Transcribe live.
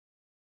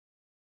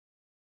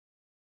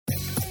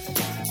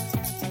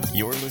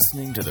You're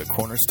listening to the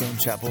Cornerstone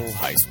Chapel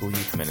High School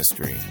Youth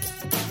Ministry.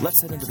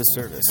 Let's head into the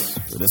service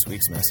for this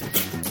week's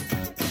message.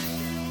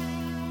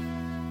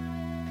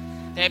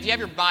 And if you have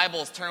your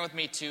Bibles, turn with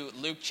me to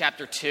Luke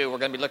chapter 2. We're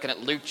going to be looking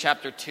at Luke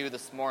chapter 2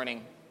 this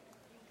morning.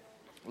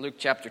 Luke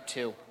chapter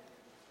 2.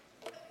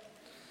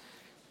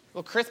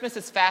 Well, Christmas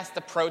is fast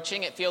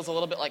approaching. It feels a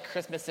little bit like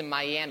Christmas in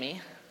Miami,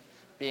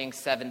 being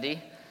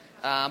 70.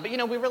 But you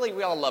know,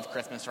 we all love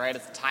Christmas, right?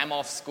 It's time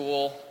off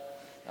school.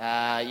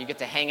 You get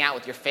to hang out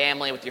with your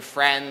family, with your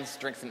friends,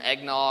 drink some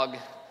eggnog,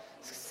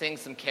 sing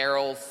some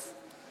carols,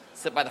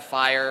 sit by the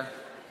fire.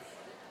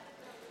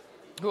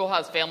 Who all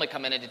has family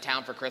coming into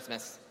town for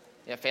Christmas?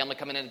 You have family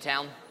coming into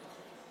town?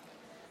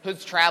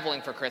 Who's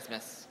traveling for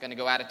Christmas? Going to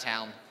go out of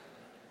town?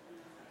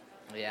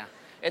 Yeah.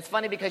 It's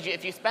funny because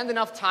if you spend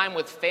enough time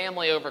with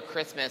family over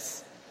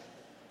Christmas,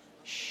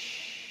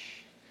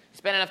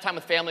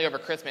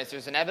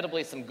 there's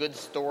inevitably some good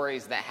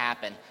stories that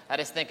happen. I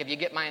just think if you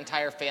get my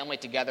entire family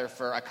together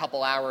for a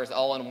couple hours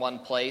all in one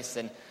place,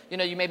 and you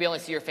know, you maybe only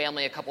see your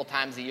family a couple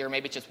times a year,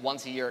 maybe it's just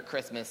once a year at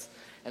Christmas,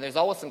 and there's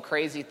always some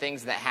crazy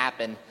things that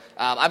happen.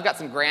 I've got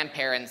some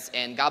grandparents,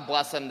 and God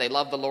bless them, they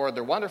love the Lord,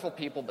 they're wonderful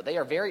people, but they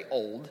are very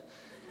old,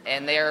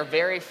 and they are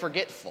very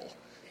forgetful.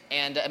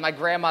 And my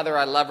grandmother,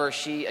 I love her,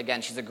 she's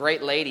a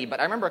great lady, but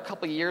I remember a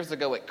couple years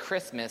ago at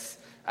Christmas,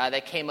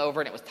 they came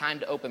over and it was time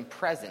to open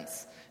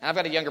presents. And I've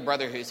got a younger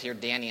brother who's here,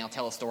 Danny. I'll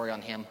tell a story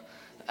on him.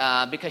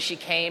 Because she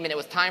came, and it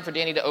was time for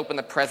Danny to open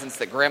the presents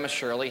that Grandma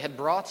Shirley had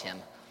brought him.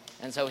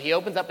 And so he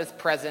opens up his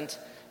present,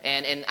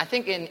 and I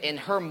think in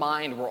her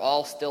mind, we're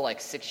all still like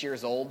 6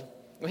 years old.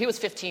 Well, he was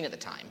 15 at the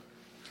time.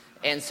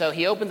 And so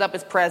he opens up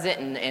his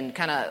present and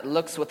kind of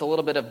looks with a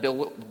little bit of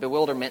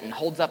bewilderment and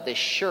holds up this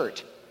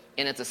shirt,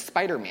 and it's a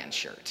Spider-Man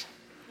shirt.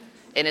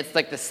 And it's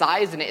like the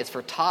size in it is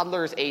for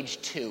toddlers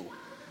age 2.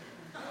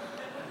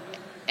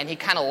 And he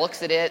kind of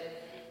looks at it,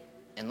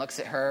 and looks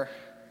at her,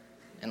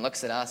 and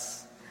looks at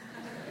us,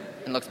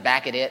 and looks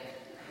back at it.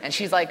 And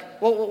she's like,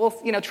 well,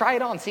 try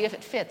it on, see if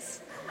it fits.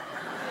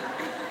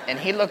 And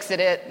he looks at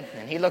it,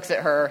 and he looks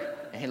at her,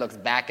 and he looks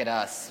back at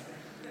us.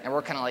 And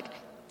we're kind of like,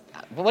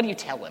 well, what do you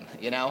tell him,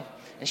 you know?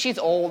 And she's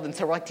old, and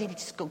so we're like, Didi,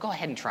 just go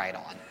ahead and try it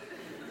on.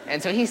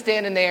 And so he's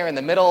standing there in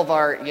the middle of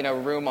our,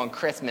 room on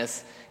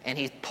Christmas, and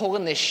he's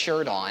pulling this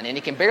shirt on, and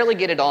he can barely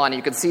get it on.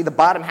 You can see the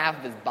bottom half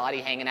of his body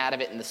hanging out of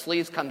it, and the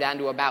sleeves come down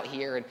to about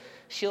here, and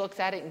she looks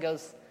at it and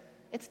goes,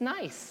 it's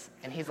nice.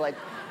 And he's like,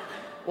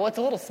 well, it's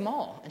a little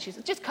small. And she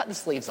said, just cut the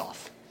sleeves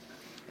off.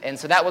 And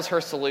so that was her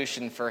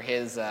solution for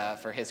his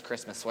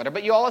Christmas sweater.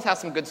 But you always have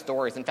some good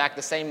stories. In fact,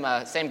 the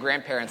same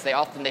grandparents,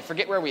 they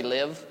forget where we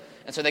live,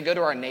 and so they go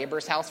to our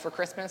neighbor's house for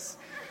Christmas.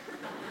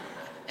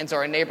 And so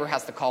our neighbor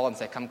has to call and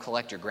say, come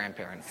collect your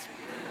grandparents.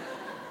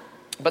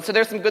 But so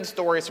there's some good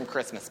stories from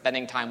Christmas,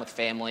 spending time with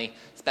family,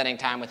 spending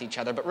time with each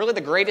other. But really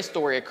the greatest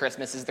story of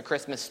Christmas is the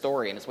Christmas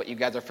story, and it's what you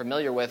guys are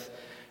familiar with.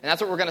 And that's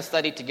what we're going to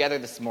study together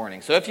this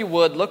morning. So if you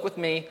would, look with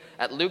me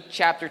at Luke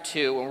chapter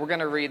 2, and we're going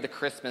to read the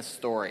Christmas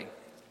story.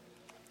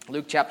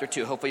 Luke chapter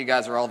 2. Hopefully you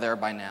guys are all there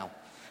by now.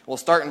 We'll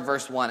start in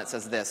verse 1. It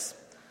says this.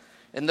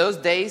 In those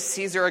days,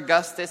 Caesar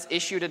Augustus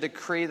issued a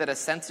decree that a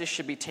census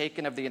should be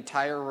taken of the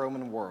entire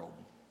Roman world.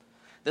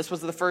 This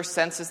was the first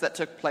census that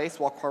took place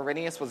while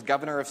Quirinius was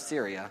governor of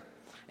Syria,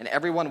 and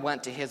everyone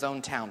went to his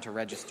own town to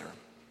register.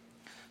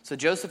 So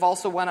Joseph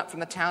also went up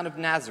from the town of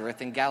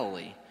Nazareth in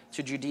Galilee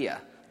to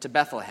Judea, to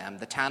Bethlehem,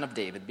 the town of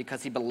David,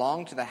 because he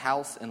belonged to the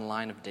house and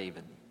line of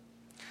David.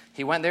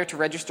 He went there to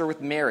register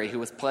with Mary, who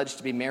was pledged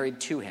to be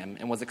married to him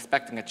and was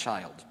expecting a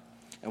child.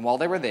 And while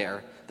they were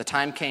there, the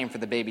time came for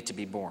the baby to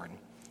be born.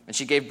 And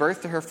she gave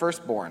birth to her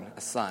firstborn,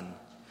 a son.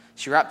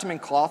 She wrapped him in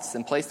cloths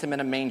and placed him in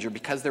a manger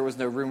because there was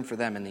no room for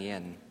them in the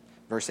inn.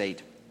 Verse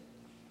 8.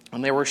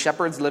 And there were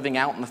shepherds living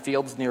out in the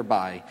fields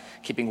nearby,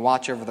 keeping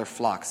watch over their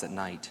flocks at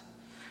night.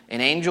 An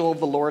angel of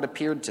the Lord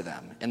appeared to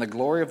them, and the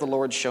glory of the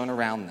Lord shone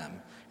around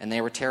them, and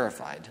they were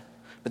terrified.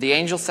 But the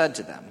angel said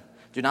to them,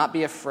 do not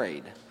be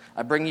afraid.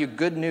 I bring you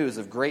good news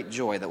of great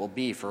joy that will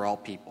be for all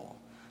people.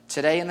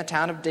 Today in the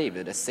town of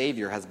David, a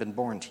Savior has been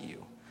born to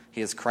you.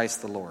 He is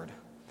Christ the Lord.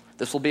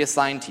 This will be a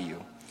sign to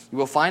you. You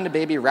will find a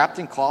baby wrapped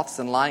in cloths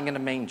and lying in a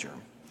manger.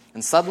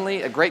 And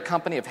suddenly a great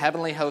company of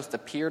heavenly hosts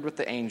appeared with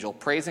the angel,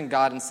 praising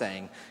God and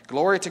saying,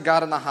 glory to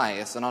God in the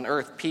highest, and on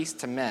earth peace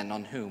to men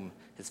on whom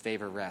his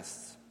favor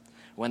rests.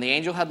 When the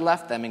angel had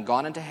left them and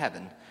gone into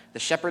heaven, the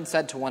shepherds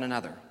said to one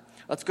another,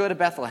 let's go to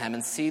Bethlehem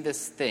and see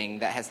this thing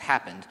that has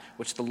happened,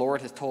 which the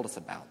Lord has told us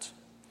about.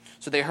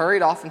 So they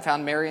hurried off and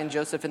found Mary and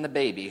Joseph and the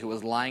baby, who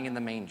was lying in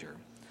the manger.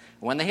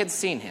 And when they had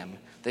seen him,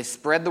 they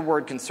spread the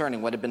word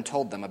concerning what had been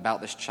told them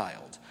about this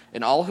child.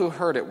 And all who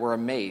heard it were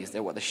amazed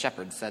at what the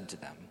shepherds said to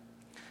them.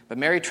 But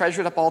Mary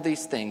treasured up all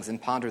these things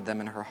and pondered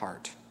them in her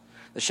heart.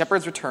 The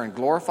shepherds returned,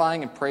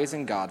 glorifying and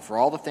praising God for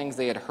all the things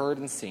they had heard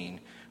and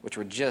seen, which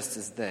were just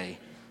as they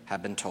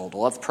had been told.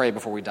 Well, let's pray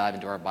before we dive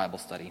into our Bible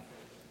study.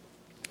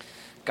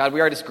 God,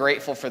 we are just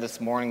grateful for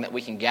this morning that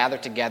we can gather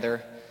together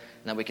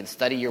and that we can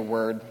study your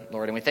word,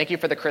 Lord. And we thank you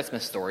for the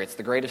Christmas story. It's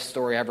the greatest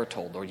story ever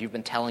told, Lord. You've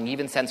been telling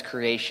even since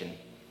creation.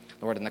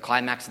 Lord, in the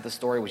climax of the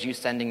story was you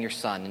sending your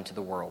Son into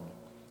the world.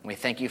 And we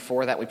thank you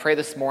for that. We pray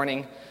this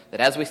morning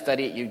that as we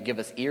study it, you'd give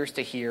us ears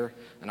to hear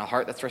and a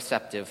heart that's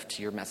receptive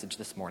to your message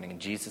this morning. In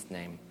Jesus'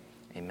 name,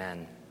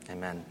 amen.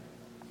 Amen.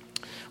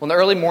 Well, in the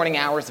early morning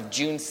hours of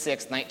June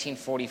 6,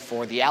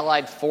 1944, the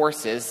Allied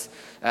forces,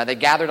 they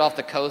gathered off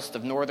the coast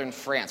of northern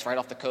France, right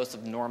off the coast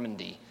of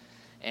Normandy.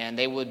 And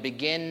they would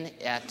begin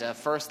at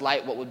first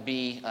light what would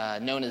be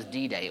known as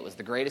D-Day. It was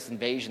the greatest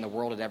invasion the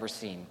world had ever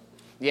seen.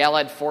 The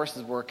Allied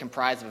forces were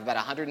comprised of about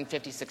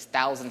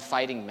 156,000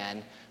 fighting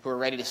men who were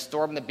ready to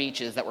storm the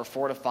beaches that were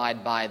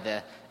fortified by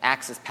the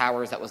Axis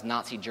powers that was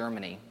Nazi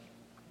Germany.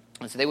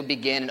 And so they would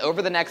begin, and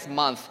over the next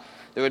month,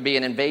 there would be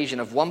an invasion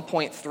of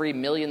 1.3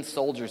 million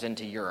soldiers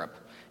into Europe.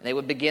 And they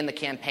would begin the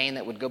campaign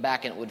that would go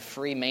back and it would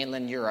free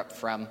mainland Europe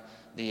from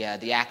the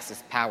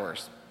Axis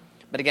powers.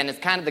 But again, it's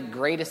kind of the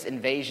greatest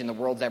invasion the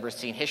world's ever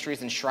seen.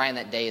 History's enshrined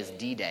that day as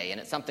D-Day,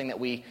 and it's something that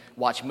we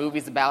watch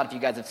movies about. If you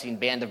guys have seen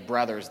Band of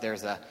Brothers,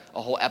 there's a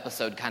whole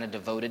episode kind of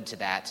devoted to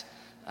that.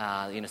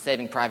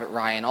 Saving Private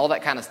Ryan, all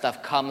that kind of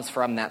stuff comes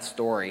from that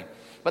story.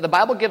 But the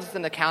Bible gives us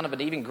an account of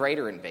an even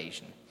greater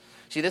invasion.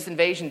 See, this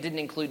invasion didn't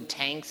include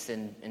tanks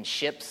and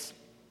ships.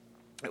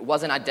 It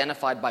wasn't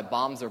identified by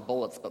bombs or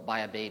bullets, but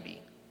by a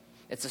baby.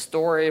 It's a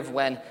story of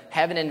when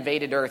heaven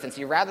invaded earth. And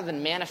see, rather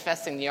than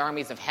manifesting the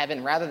armies of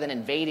heaven, rather than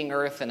invading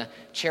earth in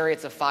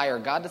chariots of fire,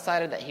 God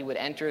decided that he would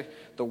enter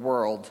the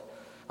world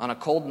on a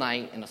cold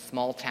night in a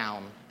small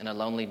town in a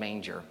lonely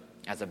manger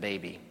as a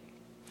baby.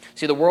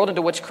 See, the world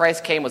into which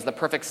Christ came was the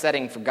perfect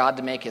setting for God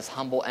to make his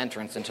humble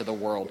entrance into the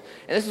world.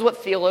 And this is what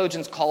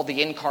theologians call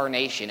the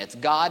incarnation. It's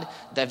God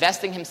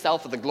divesting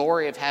himself of the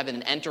glory of heaven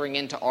and entering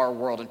into our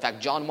world. In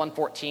fact, John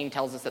 1:14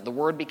 tells us that the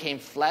Word became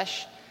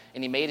flesh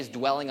and he made his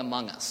dwelling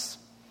among us.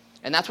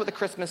 And that's what the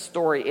Christmas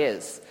story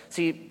is.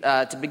 See,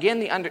 to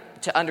begin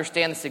to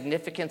understand the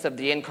significance of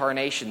the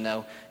incarnation,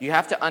 though, you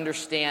have to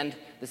understand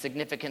the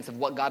significance of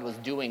what God was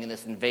doing in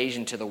this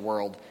invasion to the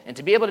world. And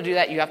to be able to do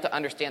that, you have to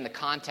understand the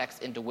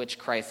context into which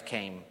Christ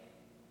came.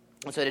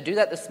 And so to do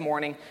that this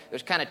morning,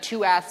 there's kind of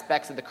two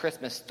aspects of the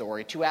Christmas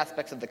story, two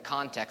aspects of the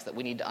context that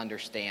we need to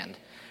understand.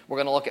 We're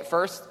going to look at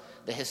first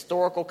the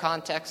historical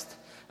context,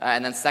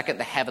 and then second,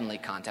 the heavenly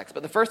context.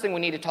 But the first thing we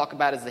need to talk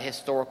about is the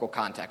historical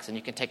context, and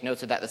you can take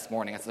notes of that this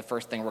morning. That's the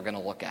first thing we're going to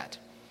look at.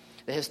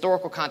 The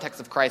historical context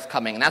of Christ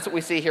coming, and that's what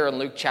we see here in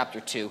Luke chapter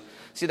 2.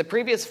 See, the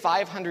previous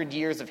 500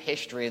 years of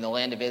history in the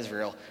land of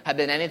Israel had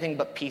been anything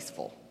but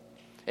peaceful.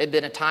 It had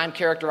been a time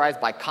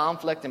characterized by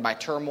conflict and by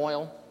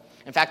turmoil.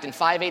 In fact, in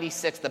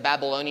 586, the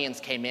Babylonians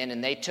came in,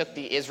 and they took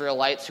the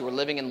Israelites who were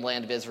living in the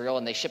land of Israel,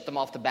 and they shipped them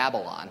off to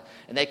Babylon.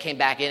 And they came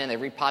back in, and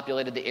they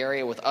repopulated the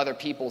area with other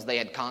peoples they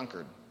had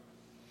conquered.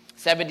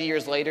 70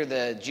 years later,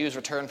 the Jews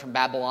returned from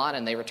Babylon,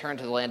 and they returned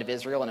to the land of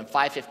Israel. And in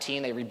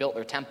 515, they rebuilt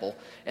their temple.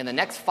 In the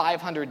next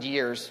 500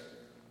 years,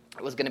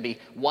 it was going to be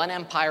one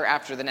empire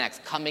after the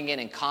next, coming in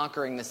and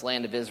conquering this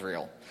land of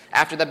Israel.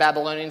 After the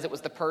Babylonians, it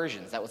was the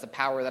Persians. That was a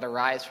power that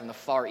arose from the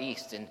Far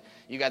East. And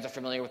you guys are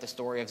familiar with the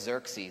story of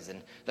Xerxes.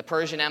 And the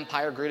Persian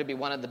Empire grew to be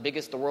one of the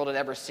biggest the world had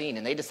ever seen.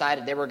 And they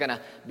decided they were going to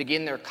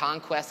begin their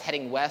conquest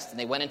heading west, and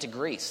they went into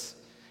Greece.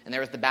 And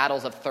there was the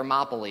battles of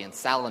Thermopylae and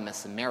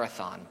Salamis and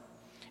Marathon.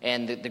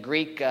 And the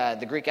Greek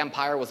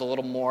Empire was a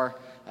little more,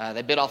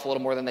 they bit off a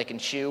little more than they can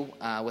chew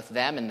with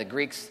them, and the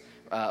Greeks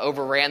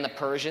overran the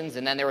Persians.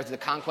 And then there was the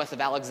conquest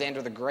of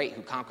Alexander the Great,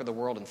 who conquered the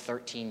world in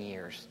 13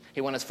 years. He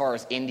went as far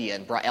as India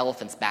and brought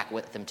elephants back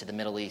with him to the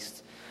Middle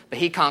East. But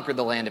he conquered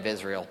the land of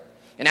Israel.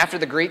 And after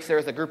the Greeks, there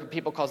was a group of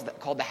people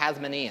called the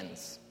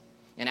Hasmoneans.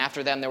 And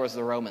after them, there was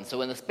the Romans.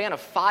 So in the span of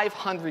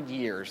 500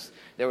 years,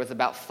 there was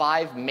about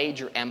 5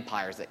 major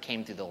empires that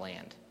came through the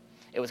land.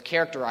 It was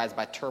characterized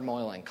by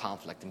turmoil and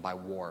conflict and by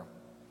war.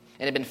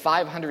 It had been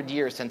 500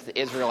 years since the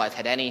Israelites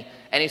had any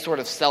sort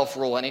of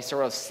self-rule, any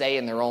sort of say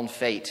in their own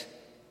fate.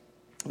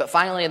 But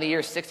finally, in the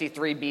year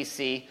 63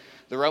 BC,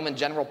 the Roman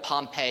general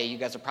Pompey, you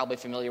guys are probably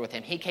familiar with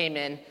him, he came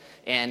in,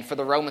 and for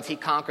the Romans, he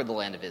conquered the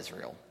land of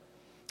Israel.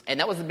 And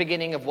that was the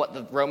beginning of what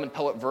the Roman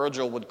poet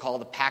Virgil would call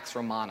the Pax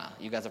Romana.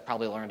 You guys have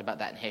probably learned about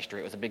that in history.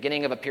 It was the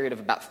beginning of a period of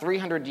about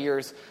 300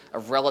 years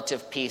of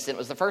relative peace. And it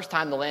was the first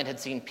time the land had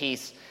seen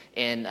peace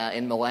in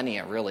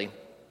millennia, really.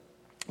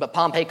 But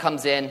Pompey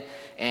comes in,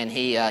 and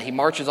he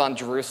marches on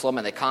Jerusalem,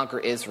 and they conquer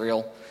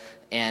Israel.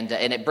 And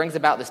it brings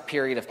about this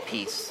period of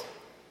peace.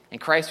 And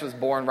Christ was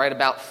born right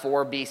about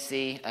 4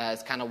 BC,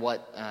 is kind of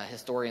what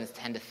historians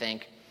tend to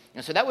think.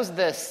 And so that was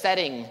the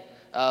setting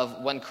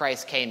of when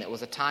Christ came. It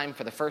was a time,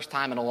 for the first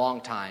time in a long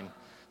time,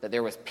 that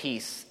there was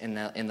peace in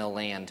the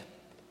land.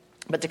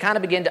 But to kind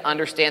of begin to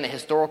understand the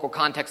historical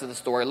context of the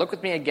story, look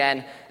with me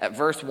again at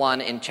verse 1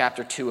 in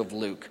chapter 2 of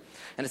Luke.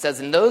 And it says,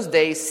 "In those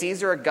days,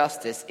 Caesar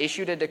Augustus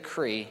issued a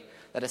decree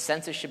that a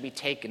census should be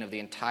taken of the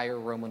entire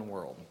Roman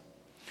world."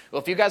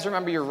 Well, if you guys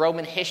remember your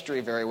Roman history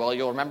very well,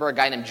 you'll remember a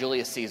guy named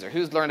Julius Caesar.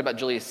 Who's learned about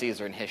Julius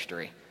Caesar in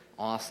history?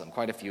 Awesome,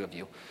 quite a few of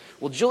you.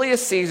 Well,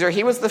 Julius Caesar,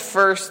 he was the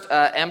first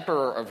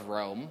emperor of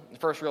Rome, the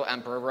first real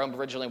emperor. Rome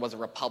originally was a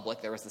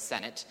republic. There was the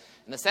Senate.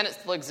 And the Senate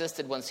still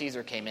existed when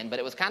Caesar came in, but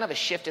it was kind of a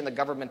shift in the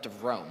government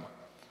of Rome.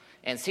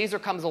 And Caesar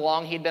comes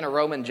along. He'd been a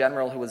Roman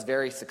general who was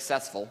very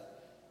successful.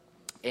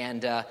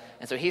 And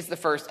so he's the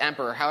first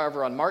emperor.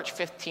 However, on March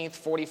 15th,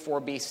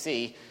 44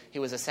 BC, he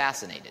was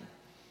assassinated.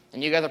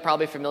 And you guys are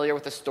probably familiar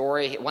with the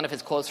story. One of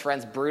his close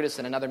friends, Brutus,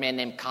 and another man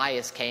named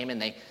Caius came, and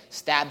they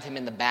stabbed him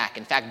in the back.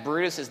 In fact,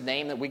 Brutus'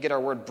 name, that we get our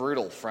word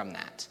brutal from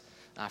that,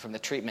 from the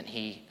treatment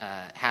he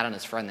had on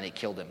his friend, and he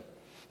killed him.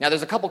 Now,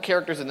 there's a couple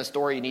characters in the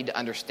story you need to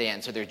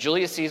understand. So there's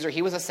Julius Caesar.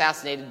 He was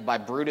assassinated by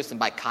Brutus and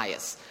by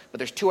Caius. But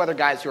there's two other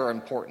guys who are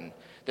important.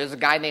 There's a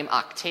guy named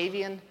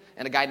Octavian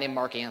and a guy named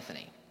Mark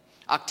Antony.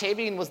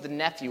 Octavian was the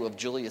nephew of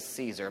Julius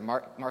Caesar.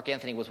 Mark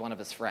Antony was one of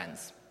his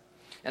friends.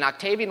 And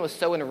Octavian was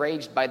so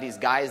enraged by these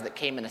guys that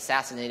came and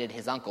assassinated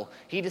his uncle,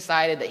 he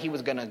decided that he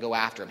was going to go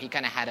after him. He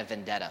kind of had a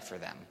vendetta for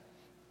them.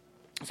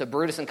 So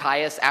Brutus and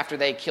Caius, after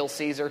they kill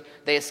Caesar,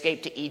 they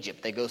escape to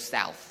Egypt. They go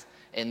south,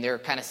 and they're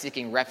kind of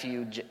seeking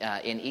refuge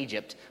in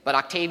Egypt. But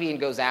Octavian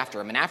goes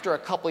after him. And after a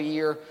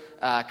couple-year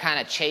kind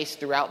of chase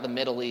throughout the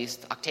Middle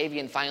East,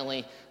 Octavian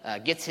finally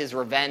gets his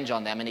revenge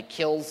on them, and he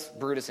kills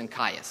Brutus and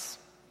Caius.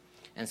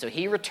 And so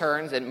he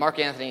returns, and Mark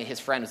Antony,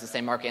 his friend, is the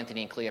same Mark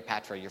Antony and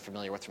Cleopatra you're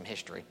familiar with from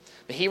history.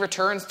 But he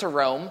returns to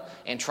Rome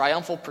in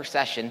triumphal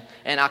procession,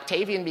 and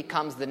Octavian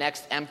becomes the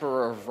next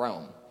emperor of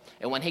Rome.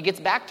 And when he gets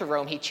back to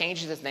Rome, he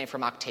changes his name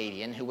from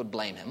Octavian, who would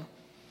blame him,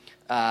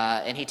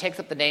 and he takes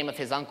up the name of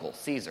his uncle,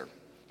 Caesar,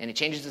 and he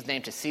changes his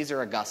name to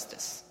Caesar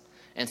Augustus.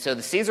 And so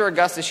the Caesar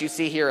Augustus you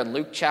see here in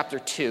Luke chapter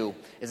 2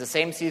 is the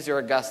same Caesar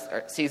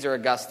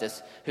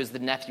Augustus who's the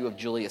nephew of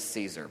Julius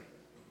Caesar.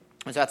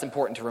 And so that's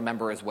important to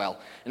remember as well.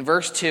 In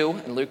verse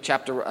 2, in Luke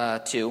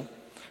chapter 2,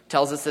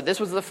 tells us that this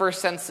was the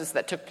first census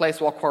that took place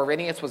while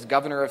Quirinius was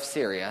governor of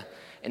Syria,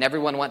 and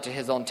everyone went to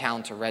his own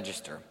town to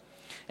register.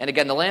 And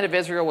again, the land of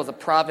Israel was a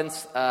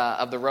province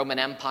of the Roman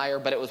Empire,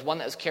 but it was one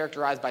that was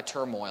characterized by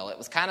turmoil. It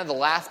was kind of the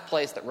last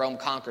place that Rome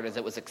conquered as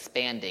it was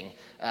expanding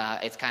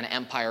its kind of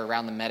empire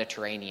around the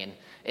Mediterranean.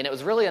 And it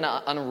was really an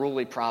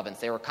unruly province.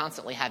 They were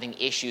constantly having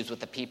issues with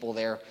the people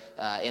there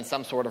in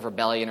some sort of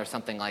rebellion or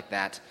something like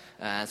that.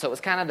 So it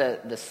was kind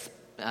of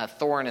the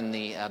thorn in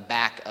the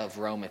back of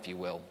Rome, if you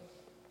will.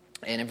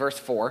 And in verse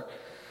 4,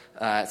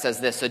 it says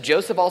this, "So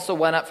Joseph also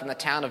went up from the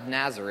town of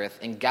Nazareth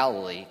in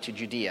Galilee to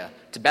Judea,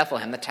 to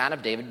Bethlehem, the town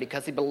of David,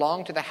 because he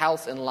belonged to the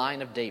house and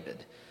line of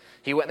David.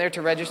 He went there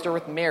to register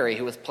with Mary,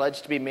 who was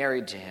pledged to be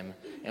married to him,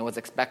 and was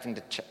expecting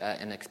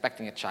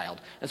a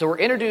child." And so we're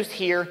introduced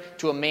here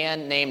to a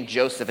man named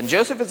Joseph. And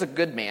Joseph is a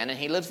good man, and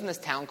he lives in this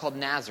town called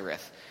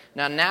Nazareth.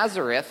 Now,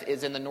 Nazareth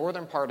is in the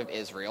northern part of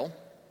Israel,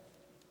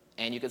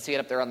 and you can see it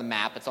up there on the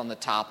map. It's on the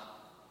top.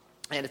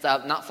 And it's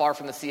not far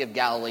from the Sea of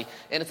Galilee.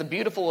 And it's a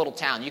beautiful little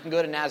town. You can go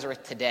to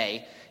Nazareth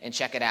today and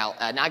check it out.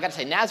 Now, I got to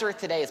say, Nazareth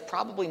today is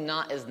probably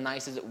not as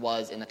nice as it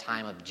was in the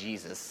time of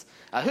Jesus.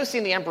 Who's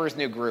seen The Emperor's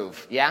New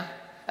Groove? Yeah?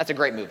 That's a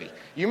great movie.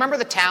 You remember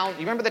the town? You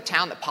remember the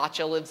town that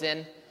Pacha lives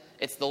in?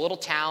 It's the little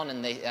town,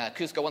 and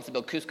Cusco wants to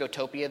build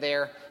Cuscotopia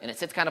there. And it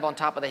sits kind of on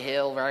top of the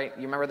hill, right?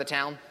 You remember the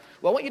town?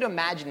 Well, I want you to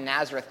imagine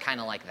Nazareth kind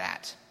of like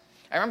that.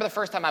 I remember the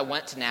first time I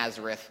went to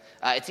Nazareth.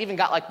 It's even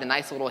got like the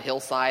nice little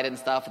hillside and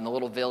stuff and the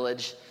little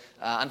village.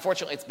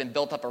 Unfortunately, it's been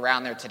built up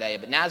around there today,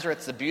 but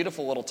Nazareth's a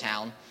beautiful little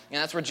town,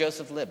 and that's where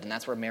Joseph lived, and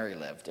that's where Mary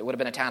lived. It would have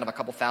been a town of a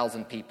couple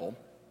thousand people.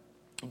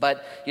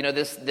 But, you know,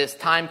 this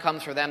time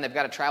comes for them. They've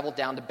got to travel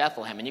down to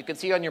Bethlehem. And you can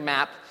see on your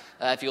map,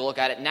 if you look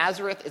at it,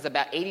 Nazareth is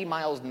about 80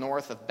 miles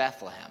north of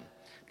Bethlehem.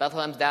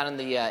 Bethlehem's down in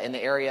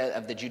the area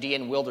of the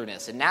Judean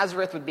wilderness. And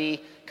Nazareth would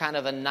be kind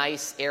of a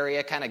nice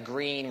area, kind of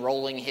green,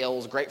 rolling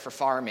hills, great for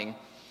farming.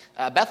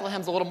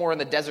 Bethlehem's a little more in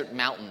the desert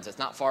mountains. It's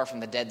not far from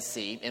the Dead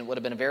Sea, and it would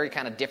have been a very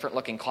kind of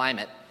different-looking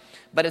climate.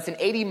 But it's an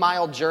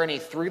 80-mile journey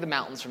through the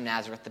mountains from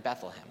Nazareth to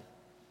Bethlehem.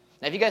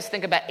 Now, if you guys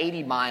think about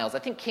 80 miles, I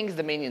think King's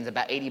Dominion's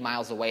about 80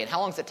 miles away. And how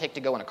long does it take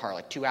to go in a car?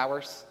 Like 2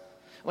 hours?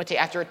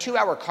 After a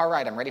 2-hour car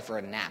ride, I'm ready for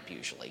a nap,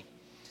 usually.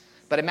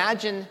 But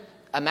imagine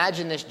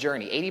this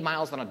journey, 80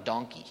 miles on a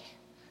donkey.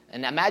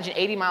 And imagine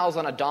 80 miles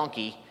on a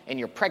donkey, and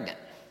you're pregnant.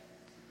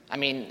 I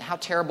mean, how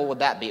terrible would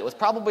that be? It was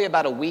probably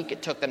about a week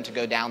it took them to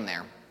go down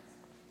there.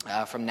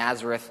 From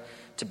Nazareth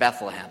to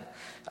Bethlehem.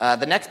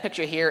 The next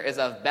picture here is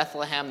of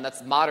Bethlehem.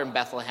 That's modern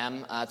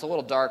Bethlehem. It's a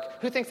little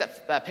dark. Who thinks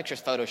that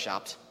picture's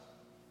photoshopped?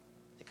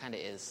 It kind of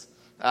is.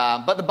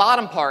 But the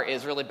bottom part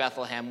is really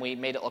Bethlehem. We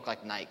made it look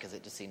like night because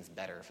it just seems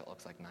better if it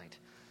looks like night.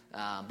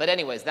 But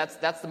anyways,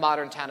 that's the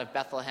modern town of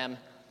Bethlehem,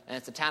 and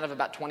it's a town of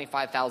about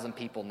 25,000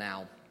 people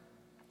now.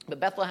 But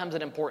Bethlehem's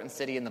an important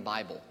city in the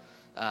Bible.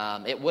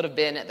 It would have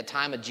been, at the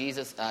time of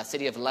Jesus, a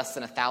city of less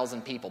than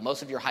 1,000 people.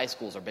 Most of your high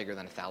schools are bigger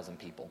than 1,000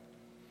 people.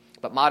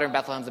 But modern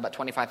Bethlehem's about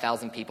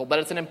 25,000 people. But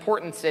it's an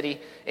important city.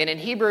 And in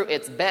Hebrew,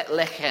 it's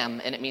Bethlehem,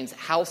 and it means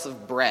house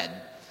of bread.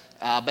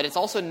 But it's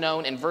also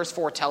known, in verse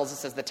 4 tells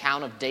us, as the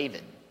town of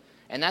David.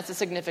 And that's a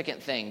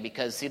significant thing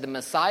because, see, the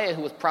Messiah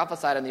who was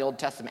prophesied in the Old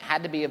Testament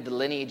had to be of the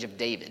lineage of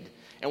David.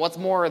 And what's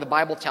more, the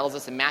Bible tells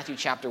us in Matthew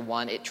chapter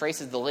 1, it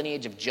traces the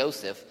lineage of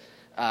Joseph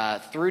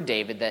through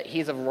David, that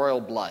he's of royal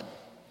blood.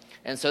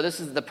 And so this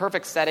is the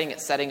perfect setting.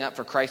 It's setting up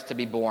for Christ to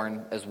be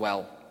born as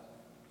well.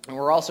 And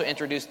we're also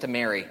introduced to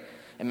Mary.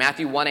 And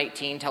Matthew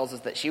 1:18 tells us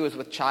that she was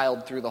with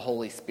child through the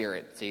Holy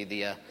Spirit. See,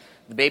 the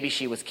baby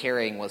she was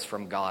carrying was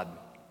from God.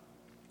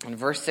 And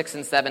verse 6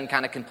 and 7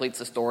 kind of completes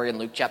the story in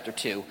Luke chapter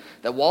 2,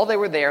 that while they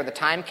were there, the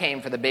time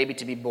came for the baby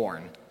to be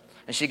born.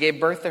 And she gave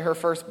birth to her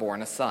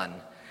firstborn, a son.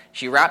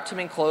 She wrapped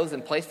him in clothes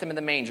and placed him in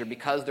the manger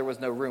because there was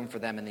no room for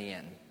them in the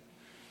inn.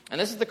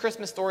 And this is the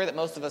Christmas story that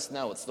most of us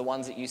know. It's the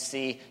ones that you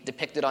see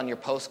depicted on your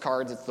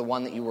postcards. It's the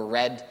one that you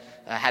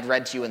had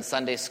read to you in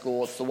Sunday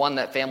school. It's the one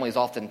that families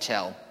often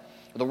tell.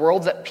 The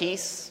world's at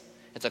peace.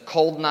 It's a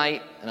cold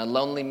night and a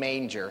lonely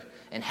manger,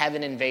 and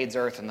heaven invades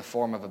earth in the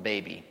form of a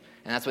baby.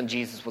 And that's when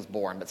Jesus was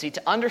born. But see,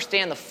 to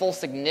understand the full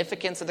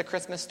significance of the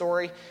Christmas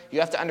story, you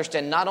have to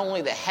understand not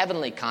only the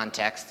heavenly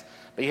context,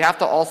 but you have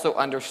to also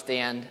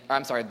understand,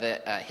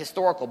 the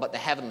historical, but the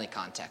heavenly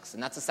context.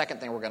 And that's the second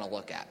thing we're going to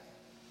look at.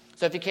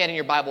 So if you can in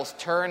your Bibles,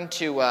 turn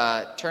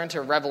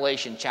to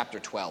Revelation chapter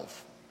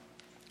 12.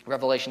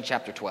 Revelation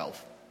chapter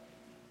 12.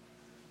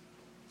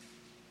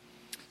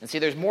 And see,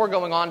 there's more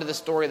going on to the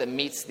story that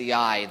meets the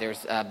eye.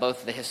 There's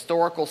both the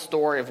historical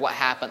story of what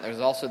happened. There's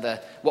also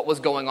what was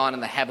going on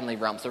in the heavenly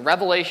realm. So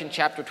Revelation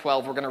chapter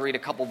 12, we're going to read a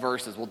couple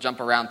verses. We'll jump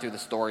around through the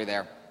story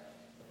there.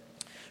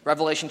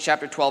 Revelation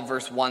chapter 12,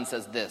 verse 1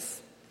 says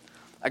this: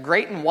 "A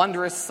great and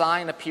wondrous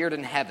sign appeared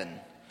in heaven,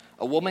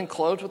 a woman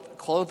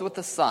clothed with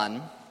the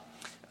sun,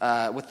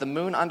 with the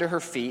moon under her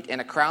feet,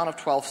 and a crown of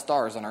 12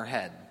 stars on her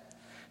head.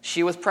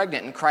 She was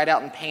pregnant and cried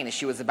out in pain as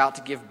she was about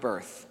to give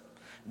birth.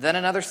 Then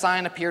another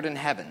sign appeared in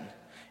heaven,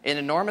 an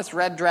enormous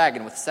red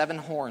dragon with 7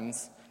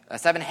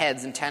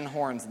 heads and 10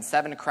 horns and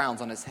 7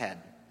 crowns on his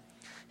head.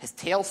 His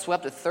tail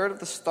swept a third of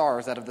the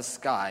stars out of the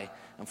sky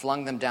and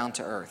flung them down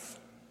to earth.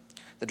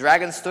 The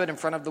dragon stood in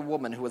front of the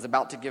woman who was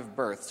about to give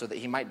birth so that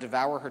he might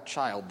devour her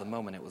child the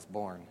moment it was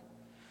born.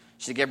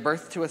 She gave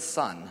birth to a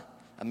son,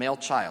 a male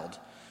child,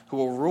 who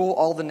will rule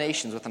all the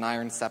nations with an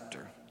iron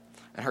scepter.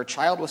 And her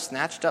child was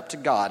snatched up to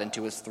God and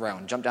to his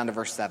throne." Jump down to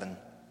verse 7.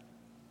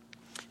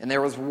 "And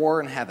there was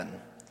war in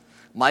heaven.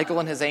 Michael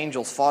and his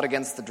angels fought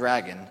against the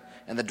dragon,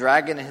 and the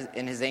dragon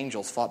and his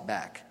angels fought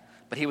back.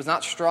 But he was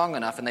not strong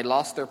enough, and they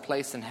lost their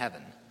place in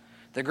heaven.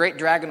 The great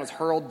dragon was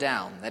hurled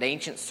down, that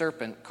ancient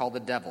serpent called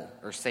the devil,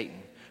 or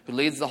Satan, who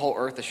leads the whole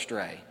earth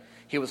astray.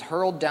 He was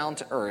hurled down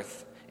to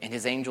earth, and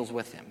his angels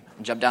with him."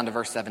 And jump down to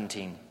verse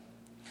 17.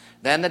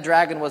 "Then the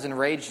dragon was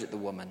enraged at the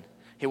woman.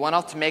 He went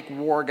off to make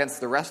war against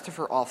the rest of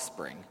her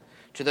offspring,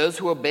 to those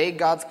who obey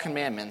God's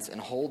commandments and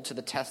hold to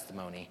the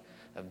testimony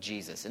of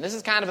Jesus." And this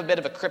is kind of a bit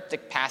of a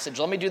cryptic passage.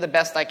 Let me do the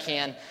best I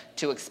can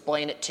to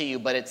explain it to you,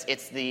 but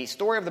it's the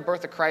story of the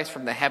birth of Christ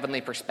from the heavenly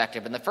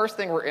perspective. And the first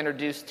thing we're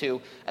introduced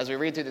to as we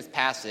read through this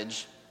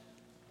passage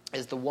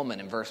is the woman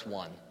in verse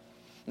 1.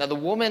 Now, the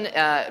woman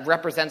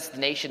represents the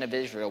nation of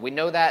Israel. We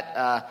know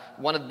that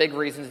one of the big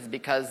reasons is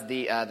because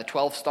the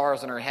 12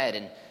 stars on her head.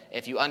 And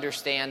if you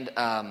understand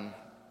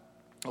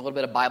a little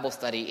bit of Bible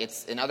study,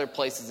 it's in other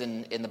places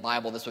in the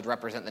Bible this would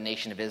represent the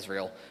nation of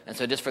Israel. And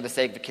so just for the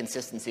sake of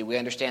consistency, we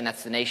understand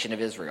that's the nation of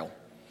Israel.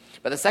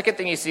 But the second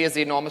thing you see is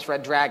the enormous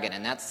red dragon,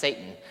 and that's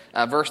Satan.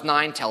 Verse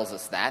 9 tells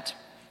us that.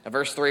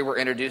 Verse 3, we're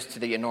introduced to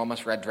the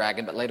enormous red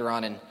dragon, but later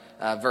on in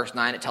verse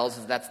 9 it tells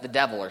us that's the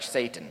devil, or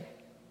Satan.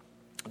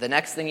 The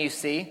next thing you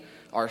see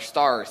are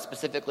stars,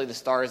 specifically the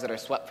stars that are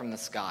swept from the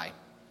sky.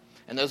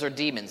 And those are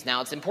demons. Now,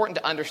 it's important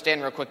to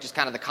understand real quick just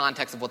kind of the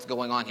context of what's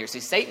going on here.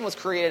 See, Satan was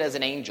created as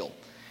an angel.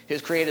 He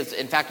was created as,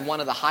 in fact, one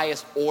of the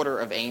highest order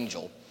of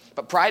angel.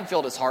 But pride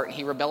filled his heart, and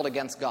he rebelled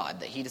against God,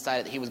 that he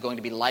decided that he was going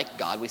to be like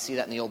God. We see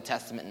that in the Old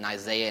Testament, and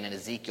Isaiah and in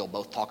Ezekiel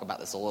both talk about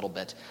this a little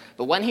bit.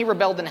 But when he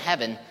rebelled in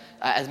heaven,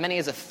 as many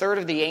as a third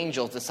of the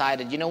angels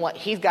decided, you know what,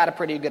 he's got a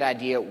pretty good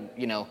idea,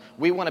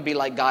 we want to be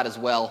like God as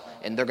well,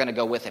 and they're going to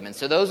go with him. And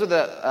so those are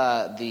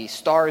the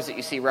stars that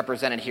you see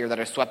represented here that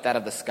are swept out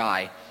of the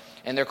sky.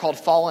 And they're called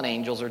fallen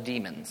angels or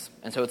demons.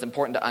 And so it's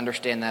important to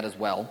understand that as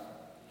well.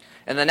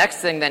 And the next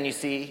thing then you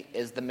see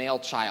is the male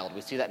child.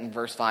 We see that in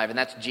verse 5, and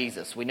that's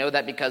Jesus. We know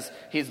that because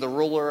he's the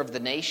ruler of the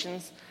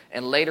nations.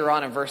 And later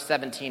on in verse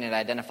 17, it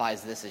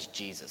identifies this as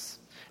Jesus.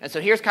 And so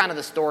here's kind of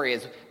the story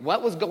is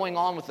what was going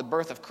on with the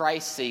birth of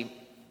Christ. See,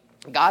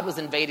 God was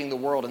invading the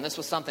world, and this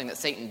was something that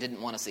Satan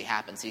didn't want to see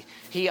happen. See,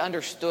 he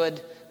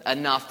understood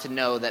enough to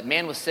know that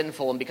man was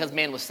sinful, and because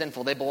man was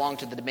sinful, they belonged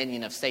to the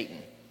dominion of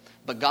Satan.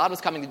 But God was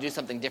coming to do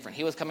something different.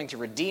 He was coming to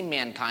redeem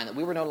mankind, that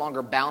we were no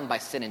longer bound by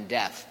sin and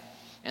death.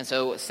 And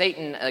so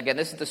Satan, again,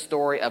 this is the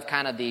story of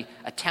kind of the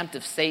attempt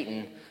of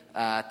Satan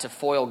to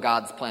foil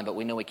God's plan, but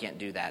we know he can't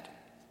do that.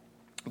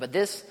 But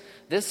this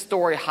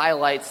story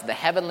highlights the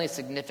heavenly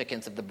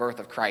significance of the birth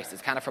of Christ.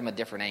 It's kind of from a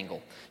different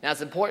angle. Now, it's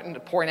important to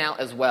point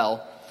out as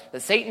well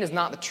that Satan is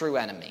not the true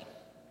enemy.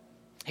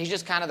 He's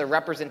just kind of the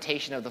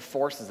representation of the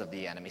forces of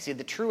the enemy. See,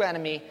 the true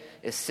enemy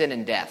is sin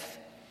and death.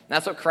 And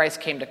that's what Christ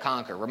came to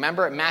conquer.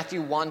 Remember at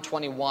Matthew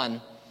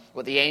 1:21,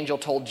 what the angel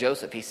told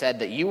Joseph. He said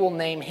that you will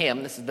name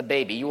him, this is the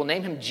baby, you will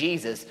name him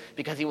Jesus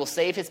because he will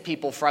save his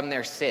people from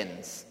their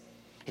sins.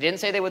 He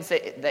didn't say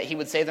that he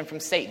would save them from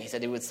Satan. He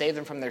said he would save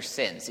them from their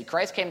sins. See,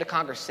 Christ came to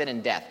conquer sin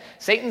and death.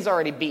 Satan's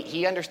already beat.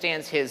 He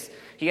understands his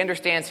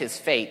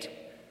fate.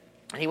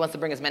 And he wants to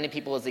bring as many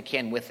people as he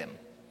can with him.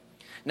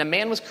 Now,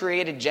 man was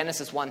created,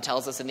 Genesis 1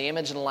 tells us, in the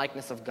image and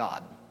likeness of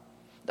God.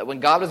 That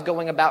when God was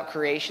going about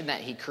creation,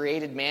 that he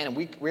created man, and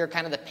we are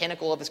kind of the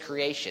pinnacle of his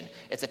creation.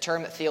 It's a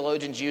term that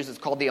theologians use. It's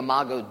called the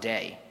Imago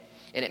Dei.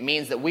 And it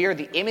means that we are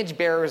the image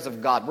bearers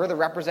of God. We're the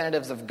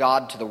representatives of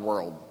God to the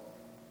world.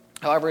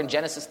 However, in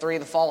Genesis 3,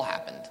 the fall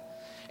happened.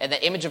 And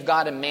the image of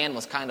God in man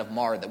was kind of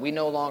marred, that we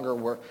no longer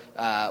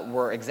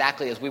were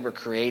exactly as we were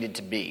created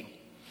to be.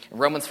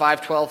 Romans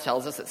 5:12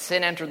 tells us that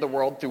sin entered the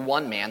world through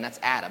one man, that's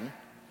Adam,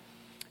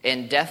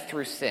 and death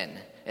through sin.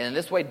 And in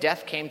this way,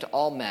 death came to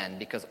all men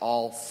because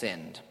all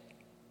sinned.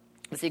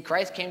 You see,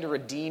 Christ came to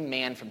redeem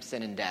man from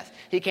sin and death.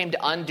 He came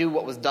to undo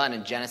what was done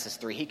in Genesis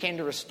 3. He came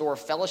to restore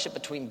fellowship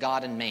between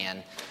God and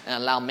man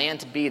and allow man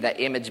to be that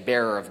image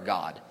bearer of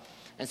God.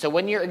 And so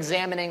when you're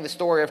examining the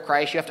story of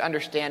Christ, you have to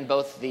understand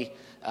both the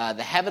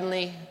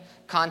heavenly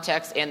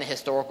context and the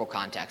historical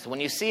context. When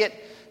you see it,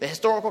 the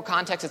historical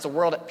context, it's a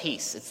world at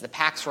peace. It's the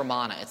Pax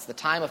Romana. It's the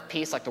time of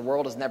peace like the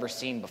world has never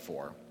seen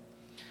before.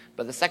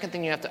 But the second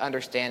thing you have to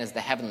understand is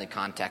the heavenly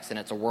context, and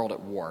it's a world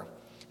at war.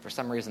 For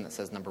some reason it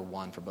says number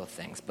 1 for both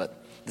things.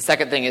 But the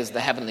second thing is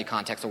the heavenly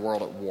context, a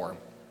world at war.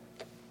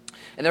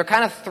 And there are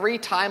kind of 3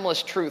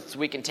 timeless truths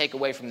we can take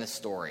away from this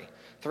story.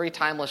 3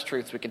 timeless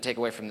truths we can take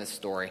away from this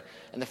story.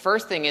 And the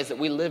first thing is that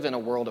we live in a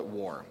world at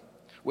war.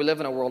 We live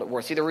in a world at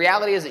war. See, the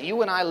reality is that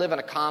you and I live in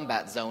a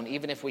combat zone,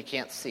 even if we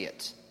can't see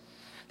it.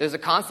 There's a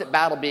constant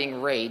battle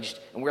being raged,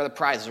 and we're the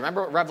prizes.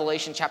 Remember what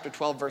Revelation chapter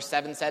 12, verse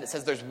 7 said? It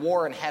says there's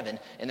war in heaven,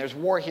 and there's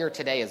war here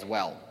today as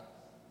well.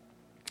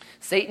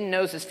 Satan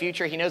knows his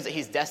future. He knows that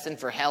he's destined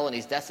for hell, and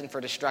he's destined for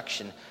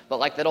destruction. But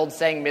like that old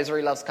saying,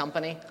 misery loves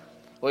company,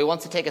 well, he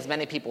wants to take as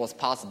many people as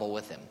possible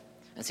with him.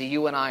 And so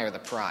you and I are the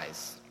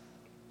prize.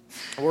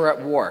 We're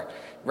at war.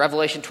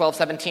 Revelation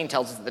 12:17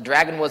 tells us that the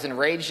dragon was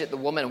enraged at the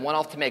woman and went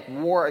off to make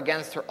war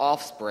against her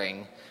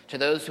offspring, to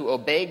those who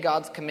obey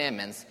God's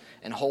commandments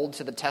and hold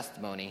to the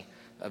testimony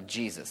of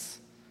Jesus.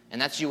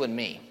 And that's you and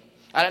me.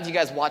 I don't know if you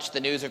guys watch the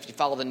news or if you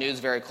follow the news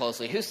very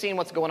closely. Who's seen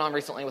what's going on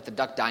recently with the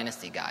Duck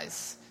Dynasty,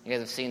 guys? You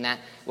guys have seen that?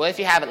 Well, if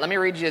you haven't, let me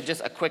read you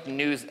just a quick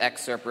news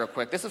excerpt real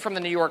quick. This is from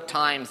the New York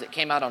Times. It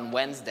came out on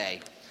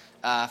Wednesday.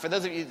 For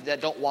those of you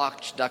that don't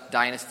watch Duck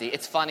Dynasty,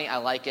 it's funny. I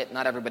like it.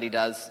 Not everybody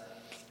does.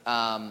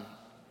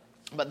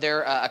 But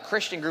they're a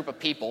Christian group of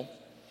people.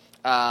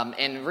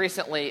 And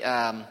recently,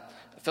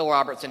 Phil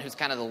Robertson, who's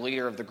kind of the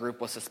leader of the group,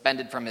 was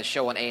suspended from his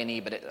show on A&E.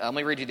 But let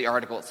me read you the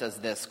article. It says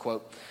this,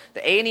 quote,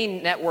 "The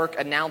A&E network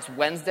announced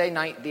Wednesday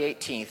night, the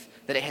 18th,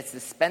 that it had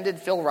suspended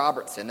Phil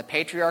Robertson, the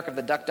patriarch of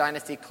the Duck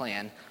Dynasty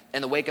clan,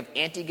 in the wake of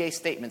anti-gay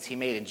statements he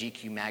made in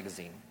GQ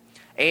magazine.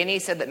 A&E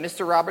said that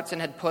Mr. Robertson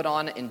had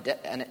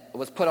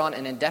was put on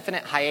an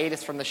indefinite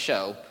hiatus from the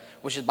show,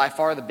 which is by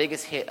far the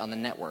biggest hit on the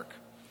network.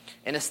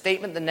 In a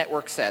statement, the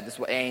network said," this is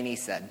what A&E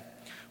said,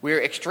 "We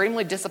are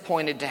extremely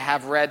disappointed to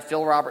have read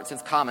Phil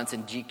Robertson's comments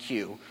in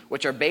GQ,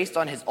 which are based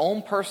on his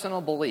own personal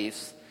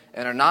beliefs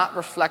and are not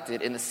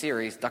reflected in the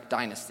series Duck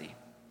Dynasty.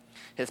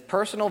 His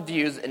personal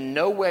views in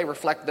no way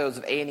reflect those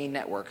of A&E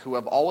Network, who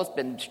have always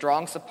been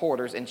strong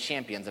supporters and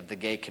champions of the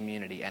gay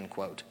community," end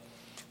quote.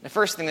 The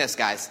first thing is,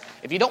 guys,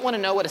 if you don't want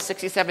to know what a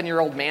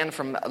 67-year-old man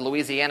from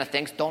Louisiana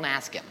thinks, don't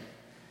ask him.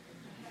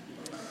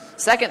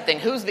 Second thing,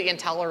 who's the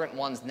intolerant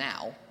ones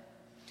now?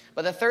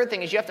 But the third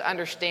thing is you have to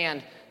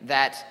understand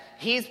that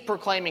he's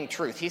proclaiming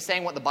truth. He's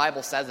saying what the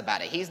Bible says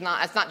about it. It's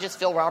not just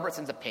Phil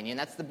Robertson's opinion.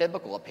 That's the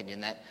biblical opinion,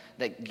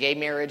 that gay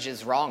marriage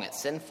is wrong. It's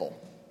sinful.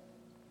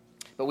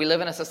 But we live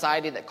in a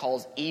society that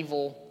calls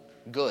evil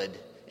good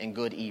and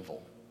good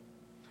evil.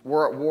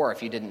 We're at war,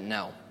 if you didn't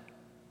know.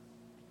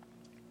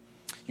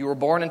 You were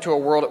born into a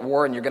world at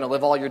war, and you're going to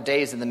live all your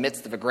days in the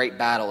midst of a great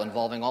battle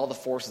involving all the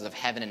forces of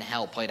heaven and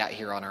hell played out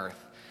here on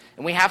earth.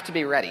 And we have to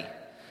be ready.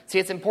 See,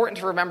 it's important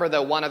to remember,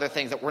 though, one other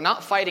thing, that we're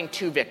not fighting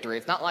to victory.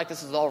 It's not like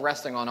this is all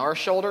resting on our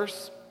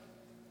shoulders,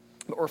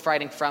 but we're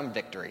fighting from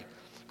victory.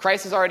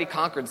 Christ has already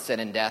conquered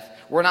sin and death.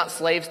 We're not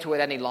slaves to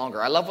it any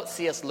longer. I love what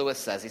C.S. Lewis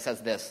says. He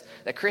says this,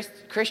 that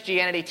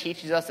Christianity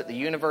teaches us that the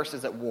universe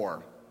is at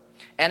war.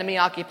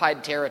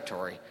 Enemy-occupied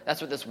territory.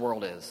 That's what this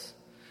world is.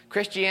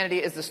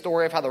 Christianity is the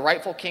story of how the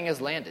rightful king has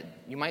landed,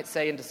 you might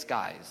say in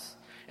disguise,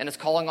 and is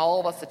calling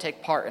all of us to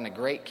take part in a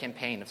great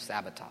campaign of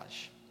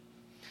sabotage.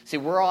 See,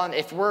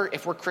 if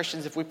we're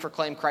Christians, if we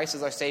proclaim Christ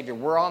as our Savior,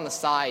 we're on His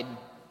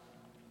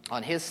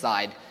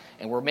side,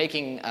 and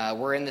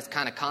we're in this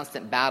kind of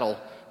constant battle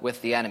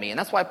with the enemy. And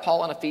that's why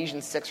Paul in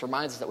Ephesians 6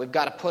 reminds us that we've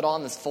got to put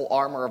on this full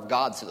armor of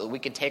God so that we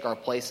can take our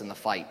place in the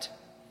fight.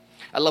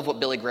 I love what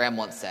Billy Graham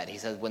once said. He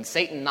says, "When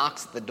Satan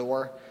knocks at the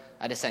door,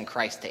 I just send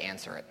Christ to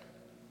answer it."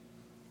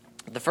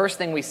 The first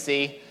thing we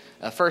see,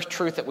 the first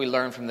truth that we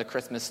learn from the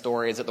Christmas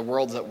story is that the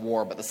world's at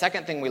war. But the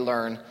second thing we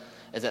learn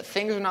is that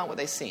things are not what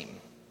they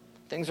seem.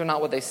 Things are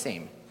not what they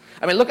seem.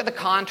 I mean, look at the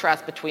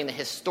contrast between the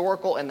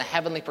historical and the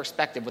heavenly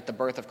perspective with the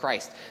birth of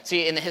Christ.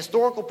 See, in the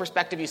historical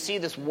perspective, you see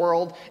this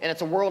world, and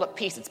it's a world at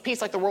peace. It's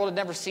peace like the world had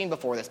never seen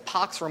before, this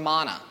Pax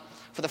Romana.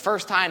 For the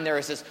first time, there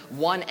is this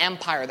one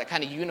empire that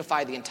kind of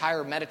unified the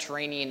entire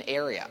Mediterranean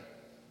area.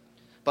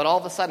 But all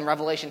of a sudden,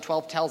 Revelation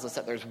 12 tells us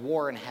that there's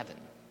war in heaven.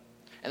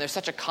 And there's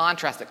such a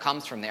contrast that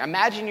comes from there.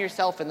 Imagine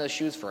yourself in those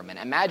shoes for a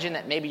minute. Imagine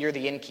that maybe you're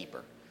the innkeeper.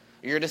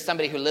 Or you're just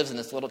somebody who lives in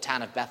this little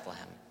town of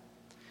Bethlehem.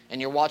 And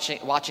you're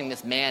watching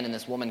this man and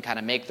this woman kind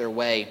of make their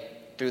way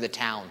through the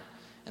town.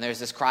 And there's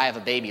this cry of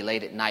a baby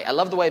late at night. I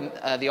love the way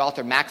the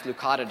author Max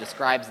Lucado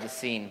describes the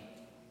scene.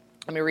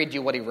 Let me read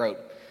you what he wrote.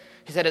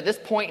 He said, at this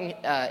point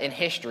in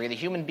history, the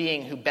human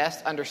being who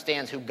best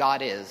understands who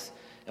God is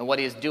and what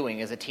he is doing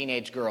is a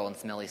teenage girl in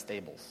smelly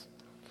stables.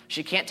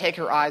 She can't take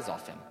her eyes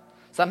off him.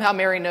 Somehow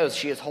Mary knows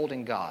she is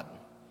holding God.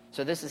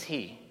 So this is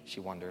he, she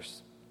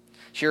wonders.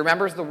 She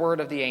remembers the word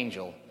of the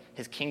angel,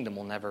 his kingdom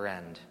will never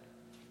end.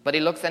 But he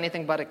looks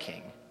anything but a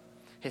king.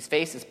 His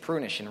face is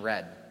prunish and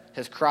red.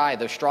 His cry,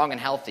 though strong and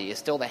healthy, is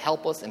still the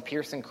helpless and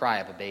piercing cry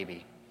of a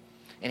baby.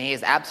 And he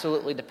is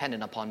absolutely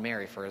dependent upon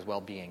Mary for his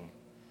well-being.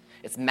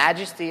 It's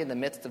majesty in the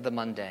midst of the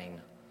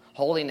mundane,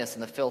 holiness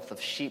in the filth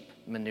of sheep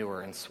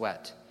manure and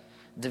sweat,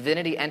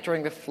 divinity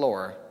entering the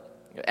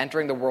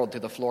world through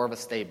the floor of a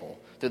stable,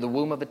 through the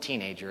womb of a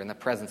teenager, in the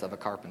presence of a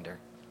carpenter.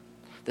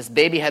 This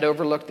baby had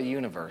overlooked the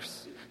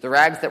universe. The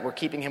rags that were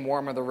keeping him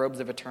warm are the robes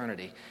of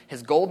eternity.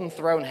 His golden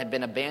throne had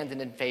been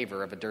abandoned in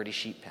favor of a dirty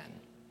sheep pen.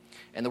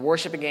 And the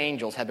worshiping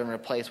angels had been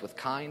replaced with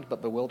kind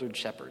but bewildered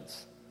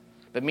shepherds.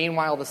 But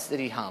meanwhile the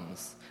city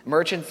hums.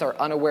 Merchants are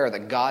unaware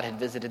that God had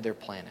visited their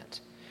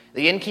planet.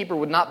 The innkeeper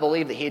would not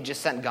believe that he had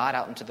just sent God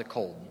out into the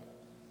cold.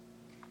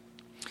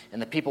 And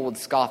the people would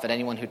scoff at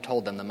anyone who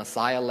told them the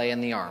Messiah lay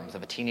in the arms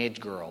of a teenage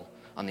girl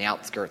on the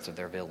outskirts of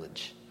their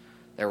village.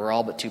 They were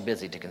all but too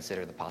busy to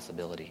consider the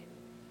possibility.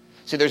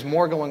 See, there's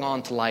more going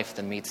on to life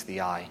than meets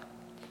the eye.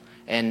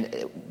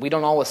 And we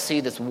don't always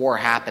see this war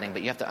happening,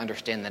 but you have to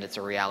understand that it's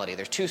a reality.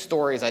 There's two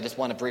stories I just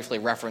want to briefly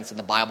reference in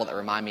the Bible that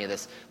remind me of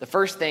this. The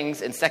first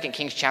thing's in 2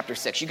 Kings chapter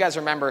 6. You guys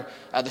remember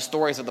the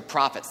stories of the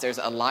prophets. There's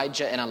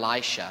Elijah and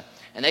Elisha.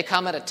 And they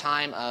come at a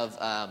time of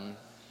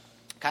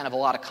kind of a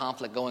lot of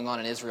conflict going on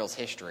in Israel's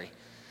history.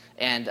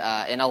 And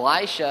in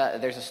Elisha,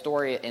 there's a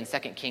story in 2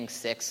 Kings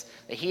 6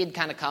 that he had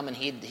kind of come and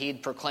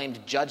he'd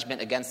proclaimed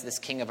judgment against this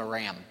king of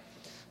Aram,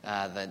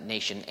 the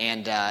nation.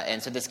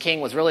 And so this king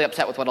was really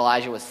upset with what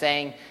Elijah was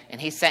saying, and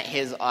he sent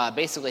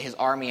basically his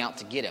army out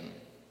to get him.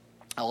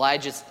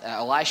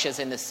 Elisha's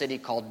in this city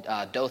called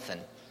Dothan.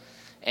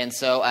 And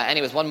so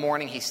anyways, one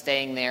morning he's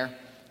staying there,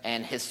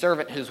 and his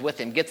servant who's with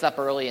him gets up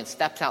early and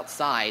steps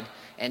outside,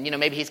 and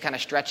maybe he's kind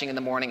of stretching in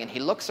the morning, and he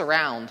looks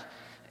around,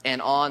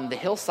 and on the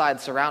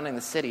hillside surrounding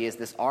the city is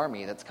this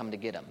army that's come to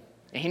get him.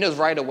 And he knows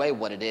right away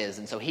what it is,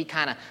 and so he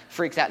kind of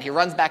freaks out. He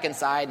runs back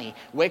inside, and he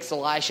wakes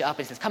Elisha up,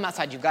 and he says, come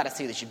outside, you've got to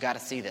see this, you've got to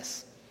see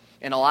this.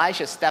 And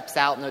Elisha steps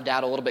out, no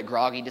doubt a little bit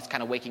groggy, just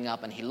kind of waking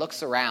up, and he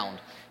looks around,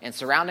 and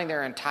surrounding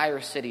their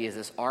entire city is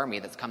this army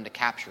that's come to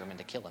capture him and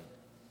to kill him.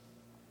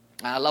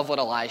 And I love what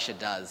Elisha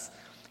does.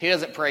 He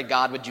doesn't pray,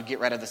 God, would you get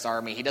rid of this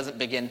army? He doesn't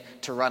begin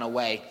to run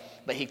away.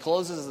 But he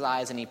closes his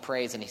eyes and he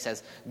prays and he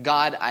says,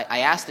 God,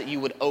 I ask that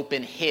you would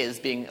open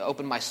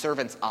my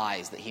servant's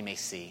eyes that he may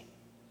see.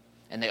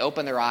 And they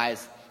open their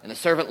eyes, and the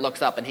servant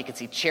looks up and he can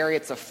see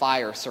chariots of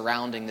fire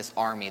surrounding this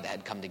army that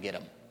had come to get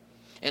him.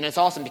 And it's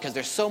awesome because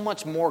there's so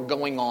much more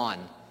going on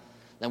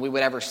than we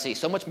would ever see.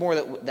 So much more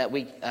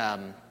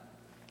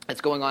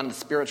that's going on in the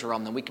spiritual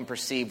realm than we can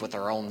perceive with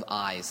our own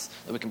eyes,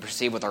 that we can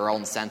perceive with our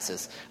own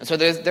senses. And so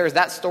there's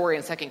that story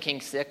in 2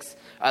 Kings 6.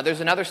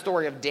 There's another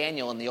story of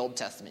Daniel in the Old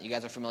Testament. You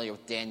guys are familiar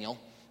with Daniel.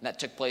 That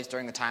took place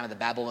during the time of the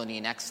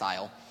Babylonian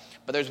exile.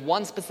 But there's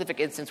one specific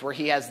instance where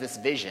he has this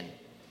vision.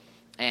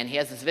 And he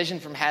has this vision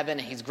from heaven,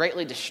 and he's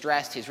greatly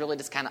distressed. He's really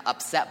just kind of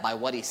upset by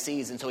what he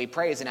sees. And so he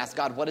prays and asks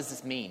God, what does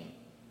this mean?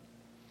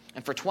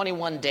 And for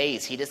 21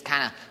 days, he just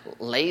kind of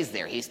lays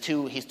there. He's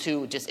too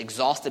just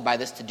exhausted by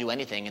this to do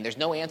anything. And there's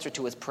no answer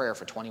to his prayer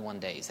for 21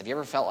 days. Have you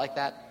ever felt like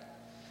that?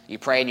 You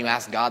pray and you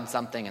ask God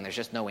something, and there's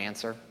just no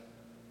answer.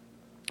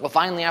 Well,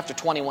 finally, after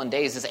 21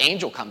 days, this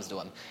angel comes to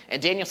him.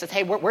 And Daniel says,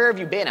 hey, where have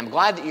you been? I'm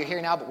glad that you're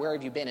here now, but where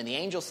have you been? And the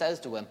angel says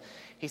to him,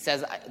 he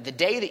says, the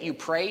day that you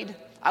prayed,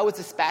 I was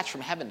dispatched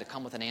from heaven to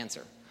come with an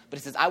answer. But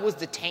he says, I was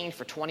detained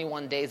for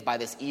 21 days by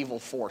this evil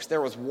force. There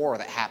was war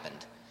that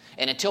happened.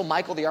 And until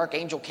Michael the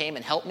archangel came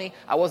and helped me,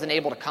 I wasn't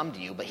able to come to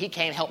you. But he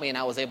came, helped me, and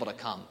I was able to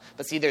come.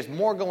 But see, there's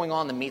more going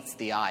on than meets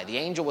the eye. The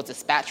angel was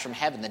dispatched from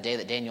heaven the day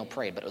that Daniel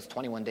prayed, but it was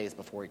 21 days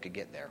before he could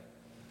get there.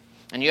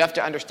 And you have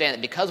to understand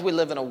that because we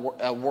live in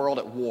a world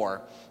at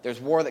war, there's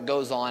war that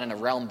goes on in a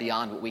realm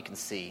beyond what we can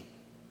see.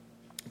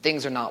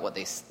 Things are not what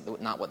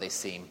they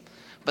seem.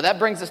 But that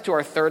brings us to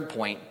our third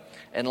point.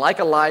 And like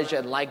Elijah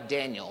and like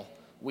Daniel,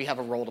 we have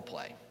a role to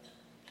play.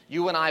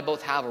 You and I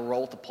both have a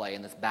role to play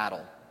in this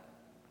battle.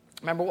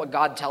 Remember what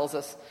God tells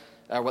us,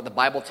 or what the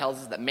Bible tells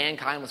us, that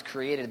mankind was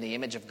created in the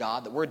image of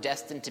God, that we're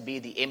destined to be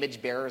the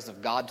image bearers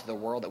of God to the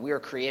world, that we were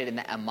created in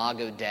the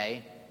Imago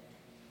Dei.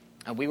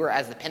 And we were,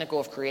 as the pinnacle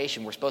of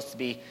creation, we're supposed to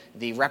be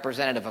the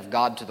representative of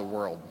God to the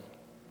world.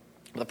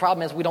 But the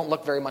problem is we don't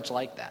look very much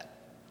like that.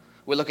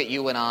 We look at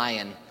you and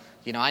I,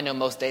 and I know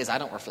most days I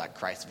don't reflect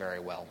Christ very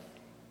well.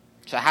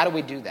 So how do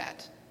we do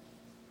that?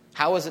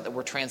 How is it that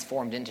we're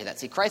transformed into that?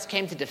 See, Christ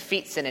came to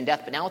defeat sin and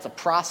death, but now it's a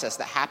process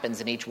that happens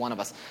in each one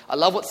of us. I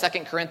love what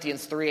 2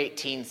 Corinthians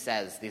 3:18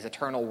 says, these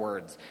eternal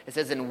words. It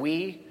says, "And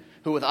we,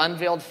 who with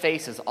unveiled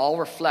faces all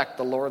reflect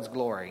the Lord's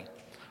glory,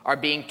 are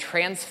being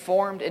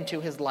transformed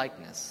into his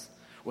likeness,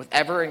 with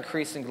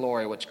ever-increasing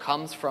glory, which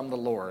comes from the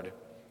Lord,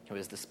 who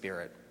is the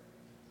Spirit."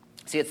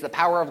 See, it's the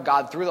power of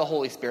God through the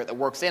Holy Spirit that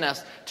works in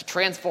us to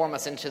transform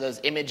us into those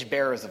image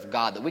bearers of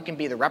God, that we can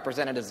be the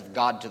representatives of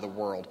God to the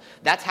world.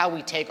 That's how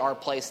we take our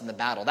place in the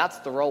battle. That's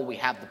the role we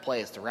have to play,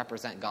 is to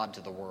represent God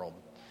to the world,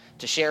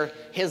 to share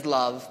his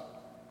love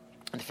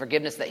and the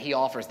forgiveness that he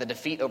offers, the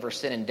defeat over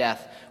sin and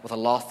death with a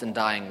lost and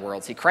dying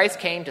world. See, Christ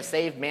came to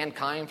save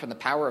mankind from the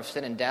power of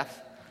sin and death,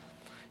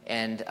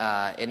 and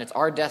it's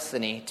our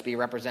destiny to be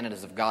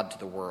representatives of God to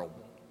the world.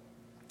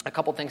 A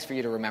couple things for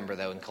you to remember,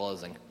 though, in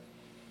closing.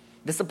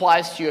 This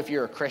applies to you if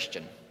you're a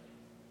Christian.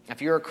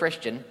 If you're a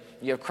Christian,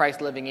 you have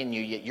Christ living in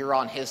you, yet you're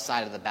on his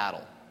side of the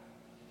battle.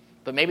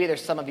 But maybe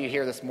there's some of you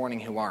here this morning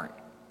who aren't.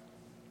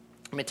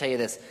 Let me tell you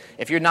this.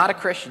 If you're not a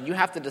Christian, you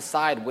have to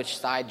decide which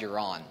side you're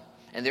on.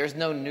 And there's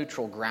no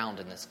neutral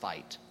ground in this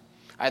fight.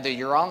 Either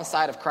you're on the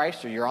side of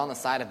Christ or you're on the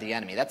side of the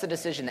enemy. That's a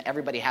decision that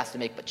everybody has to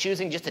make. But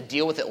choosing just to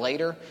deal with it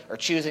later, or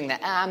choosing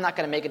that, I'm not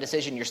going to make a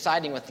decision, you're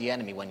siding with the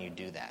enemy when you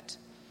do that.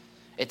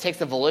 It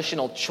takes a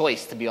volitional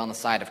choice to be on the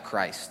side of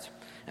Christ.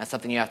 That's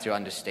something you have to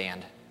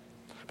understand.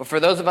 But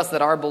for those of us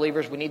that are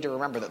believers, we need to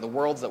remember that the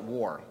world's at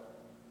war.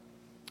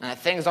 And that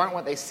things aren't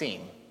what they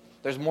seem.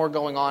 There's more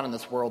going on in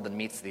this world than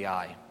meets the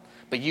eye.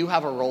 But you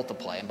have a role to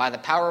play. And by the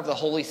power of the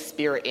Holy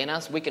Spirit in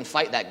us, we can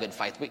fight that good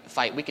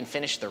fight. We can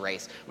finish the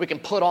race. We can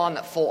put on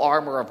that full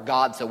armor of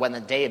God so when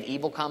the day of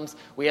evil comes,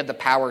 we have the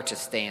power to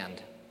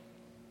stand.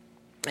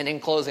 And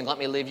in closing, let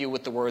me leave you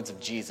with the words of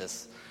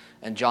Jesus.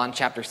 In John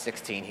chapter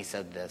 16, he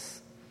said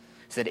this.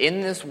 He said,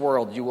 "In this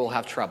world you will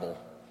have trouble.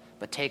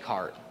 But take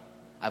heart,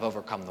 I've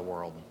overcome the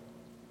world."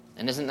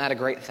 And isn't that a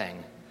great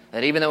thing?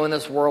 That even though in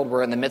this world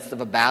we're in the midst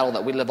of a battle,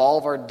 that we live all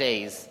of our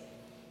days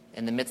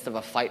in the midst of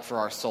a fight for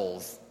our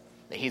souls,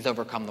 that he's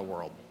overcome the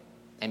world.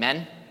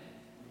 Amen?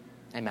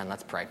 Amen.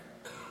 Let's pray.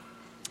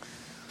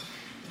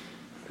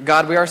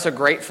 God, we are so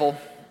grateful,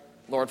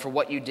 Lord, for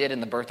what you did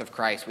in the birth of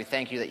Christ. We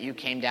thank you that you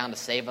came down to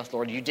save us,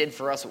 Lord. You did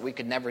for us what we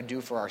could never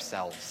do for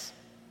ourselves.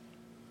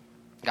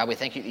 God, we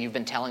thank you that you've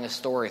been telling a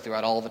story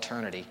throughout all of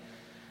eternity.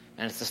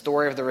 And it's the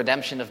story of the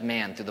redemption of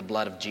man through the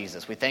blood of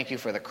Jesus. We thank you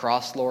for the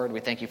cross, Lord. We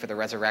thank you for the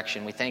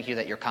resurrection. We thank you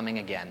that you're coming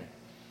again.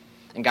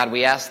 And God,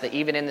 we ask that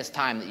even in this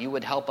time that you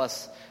would help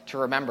us to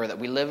remember that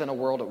we live in a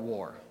world at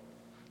war.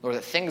 Lord,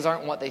 that things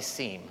aren't what they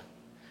seem.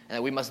 And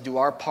that we must do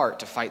our part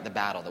to fight the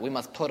battle. That we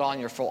must put on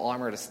your full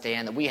armor to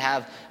stand. That we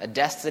have a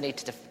destiny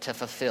to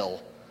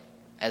fulfill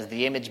as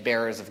the image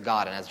bearers of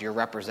God and as your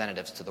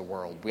representatives to the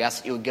world. We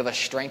ask that you would give us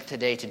strength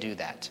today to do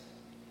that.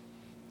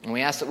 And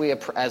we ask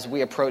that as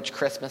we approach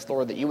Christmas,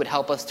 Lord, that you would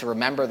help us to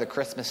remember the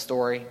Christmas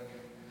story.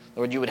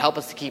 Lord, you would help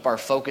us to keep our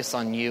focus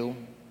on you.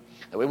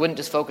 That we wouldn't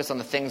just focus on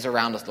the things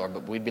around us, Lord,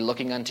 but we'd be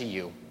looking unto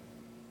you.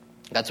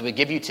 God, so we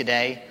give you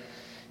today,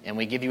 and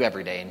we give you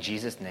every day. In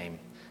Jesus' name,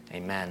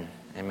 amen.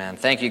 Amen.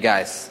 Thank you,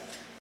 guys.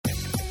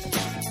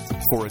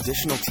 For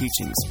additional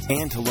teachings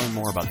and to learn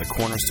more about the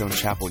Cornerstone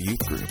Chapel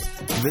Youth Group,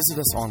 visit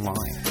us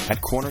online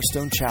at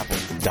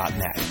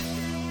cornerstonechapel.net.